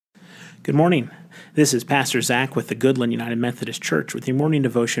Good morning. This is Pastor Zach with the Goodland United Methodist Church with your morning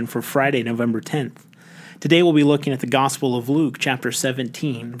devotion for Friday, November 10th. Today we'll be looking at the Gospel of Luke, chapter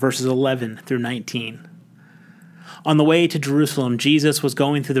 17, verses 11 through 19. On the way to Jerusalem, Jesus was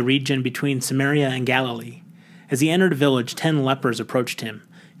going through the region between Samaria and Galilee. As he entered a village, 10 lepers approached him.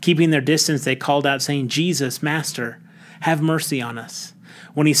 Keeping their distance, they called out, saying, "Jesus, Master, have mercy on us."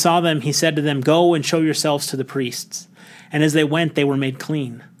 When he saw them, he said to them, "Go and show yourselves to the priests." And as they went, they were made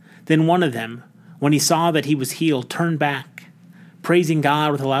clean. Then one of them, when he saw that he was healed, turned back, praising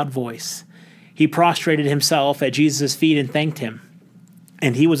God with a loud voice. He prostrated himself at Jesus' feet and thanked him.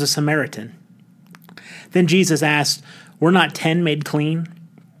 And he was a Samaritan. Then Jesus asked, "Were not 10 made clean?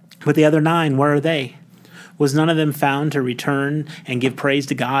 But the other 9, where are they? Was none of them found to return and give praise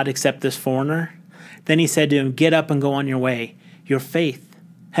to God except this foreigner?" Then he said to him, "Get up and go on your way. Your faith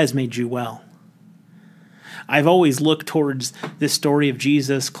has made you well." I've always looked towards this story of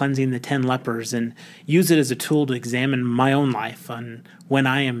Jesus cleansing the 10 lepers and use it as a tool to examine my own life on when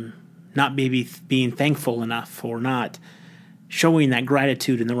I am not maybe being thankful enough or not showing that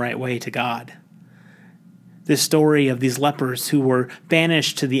gratitude in the right way to God. This story of these lepers who were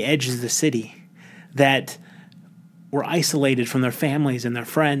banished to the edges of the city, that were isolated from their families and their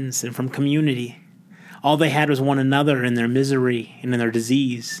friends and from community. All they had was one another in their misery and in their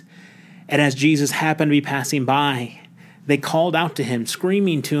disease. And as Jesus happened to be passing by, they called out to him,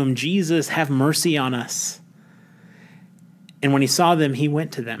 screaming to him, "Jesus, have mercy on us." And when he saw them, he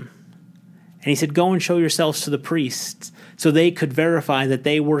went to them. And he said, "Go and show yourselves to the priests," so they could verify that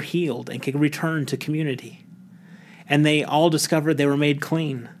they were healed and could return to community. And they all discovered they were made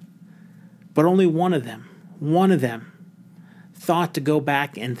clean. But only one of them thought to go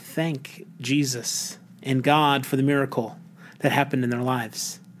back and thank Jesus and God for the miracle that happened in their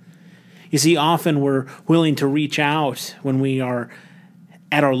lives. You see, often we're willing to reach out when we are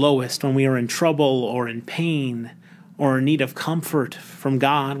at our lowest, when we are in trouble or in pain or in need of comfort from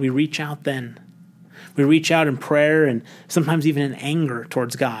God. We reach out then. We reach out in prayer and sometimes even in anger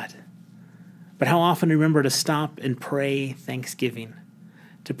towards God. But how often remember to stop and pray thanksgiving,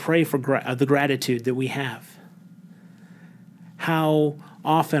 to pray for the gratitude that we have? How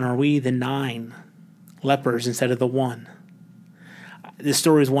often are we the 9 lepers instead of the 1? This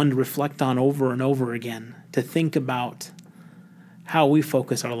story is one to reflect on over and over again, to think about how we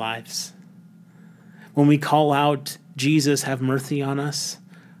focus our lives. When we call out, "Jesus, have mercy on us,"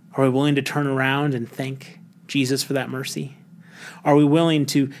 are we willing to turn around and thank Jesus for that mercy? Are we willing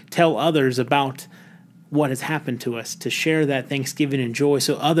to tell others about what has happened to us, to share that thanksgiving and joy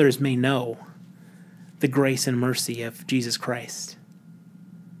so others may know the grace and mercy of Jesus Christ?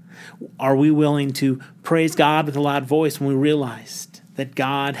 Are we willing to praise God with a loud voice when we realized that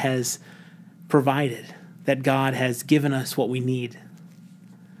God has provided, that God has given us what we need?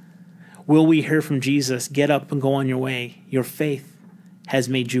 Will we hear from Jesus, "Get up and go on your way. Your faith has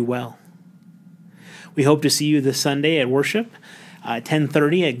made you well"? We hope to see you this Sunday at worship,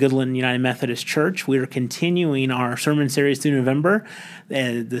 10:30 at Goodland United Methodist Church. We are continuing our sermon series through November.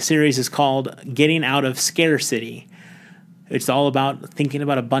 The series is called Getting Out of Scarcity. It's all about thinking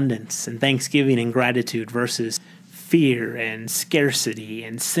about abundance and thanksgiving and gratitude versus fear and scarcity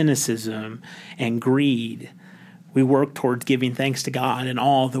and cynicism and greed. We work towards giving thanks to God in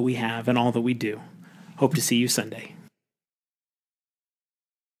all that we have and all that we do. Hope to see you Sunday.